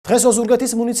დღეს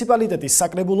ოზურგეთის მუნიციპალიტეტის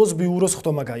საკრებულოს ბიუროს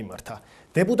სხდომა გაიმართა.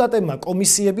 დეპუტატებმა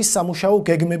კომისიების სამუშაო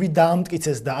გეგმები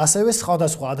დაამტკიცეს და ასევე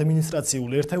სხვადასხვა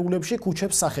ადმინისტრაციულ ერთეულებში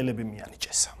ქუჩებს სახელები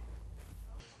მიანიჭეს.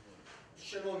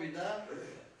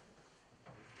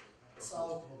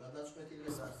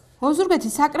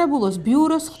 ოზურგეთის საკრებულოს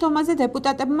ბიუროს სხდომაზე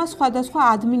დეპუტატებმა სხვადასხვა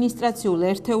ადმინისტრაციულ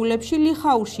ერთეულებში,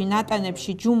 ლიხაურში,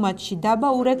 ნატანებში, ჯუმათში, დაბა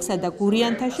ურექსა და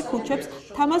გურიანთაში ქუჩებს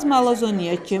თამაზ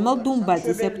მალაზონიას, ჯემალ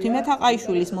დუმბაძის, ექვთიმე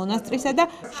თაყაიშვილის მონასტრისა და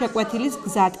შეკვეთილის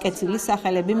გზატკეცილის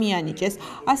სახელები მიანიჭეს.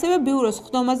 ასევე ბიუროს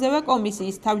სხდომაზევე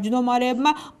კომისიის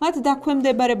თავმჯდომარეებმა მათ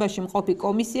დაქვემდებარებაში მყოფი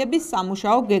კომისიების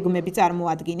სამუშაო გეგმები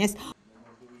წარმოადგინეს.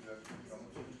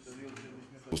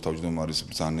 თავმჯდომარის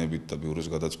ბრძანებით და ბიუროს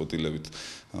გადაწყვეტილებით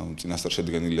წინასწარ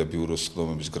შედგენილია ბიუროს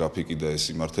სხდომების გრაფიკი და ეს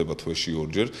იმართება თვეში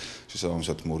ორჯერ.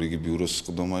 შესაბამისად მორიგი ბიუროს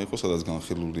სხდომა იყო, სადაც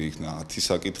განხილული იქნა 10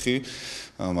 საკითხი,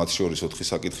 მათ შორის 4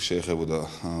 საკითხი შეეხებოდა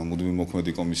მუდმივი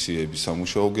მოქმედი კომისიების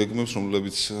სამუშაო გეგმებს,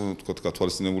 რომლებიც თქვათ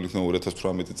გათვალისწინებული იქნა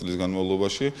 2018 წლის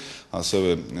განმავლობაში. ასევე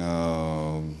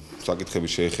საკითხები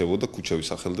შეეხებოდა ქუჩების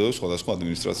სახელმწიფოების სხვადასხვა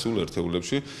ადმინისტრაციულ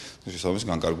ერთეულებში შესაბამის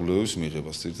განკარგულებების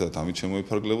მიღებას. ძირითადად ამით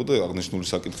შემოიფარგლებოდა აღნიშნული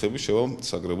საკითხები შევა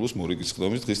საკრებულოს მორიგის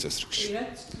სხდომის დღის წესრიგში.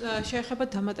 შეეხება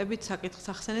დამატებით საკითხს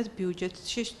ახსენეთ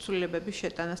ბიუჯეტში ცვლილებების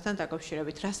შეტანასთან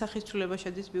დაკავშირებით. რა სახის ცვლილება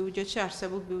შედის ბიუჯეტში,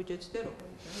 არსებულ ბიუჯეტში და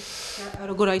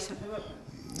როგორ აისახება?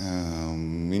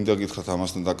 მინდა გითხრათ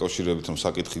ამასთან დაკავშირებით, რომ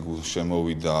საკითხი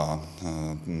შემოვიდა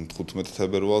 15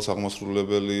 თებერვალს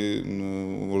აღმასრულებელი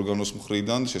ორგანოს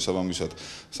მხრიდან, შესაბამისად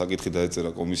საკითხი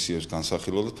დაეწერა კომისიებს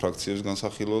განსახილველად, ფრაქციებს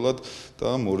განსახილველად და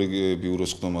მორიგი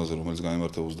ბიუროს სხდომაზე, რომელიც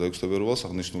გაიმართა 26 თებერვალს,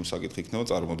 აღნიშნული საკითხი იქნება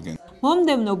წარმოდგენილი.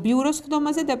 მომდევნო ბიუროს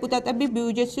სხდომაზე დეპუტატები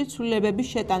ბიუჯეტში ცვლილებების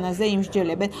შეტანაზე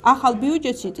იმსჯელებენ. ახალ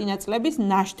ბიუჯეტში წინა წლების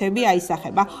ნაშთები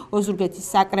აისახება. ოზურგეთის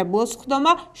საკრებულოს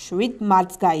სხდომა 7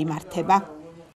 მარტს გაიმართება.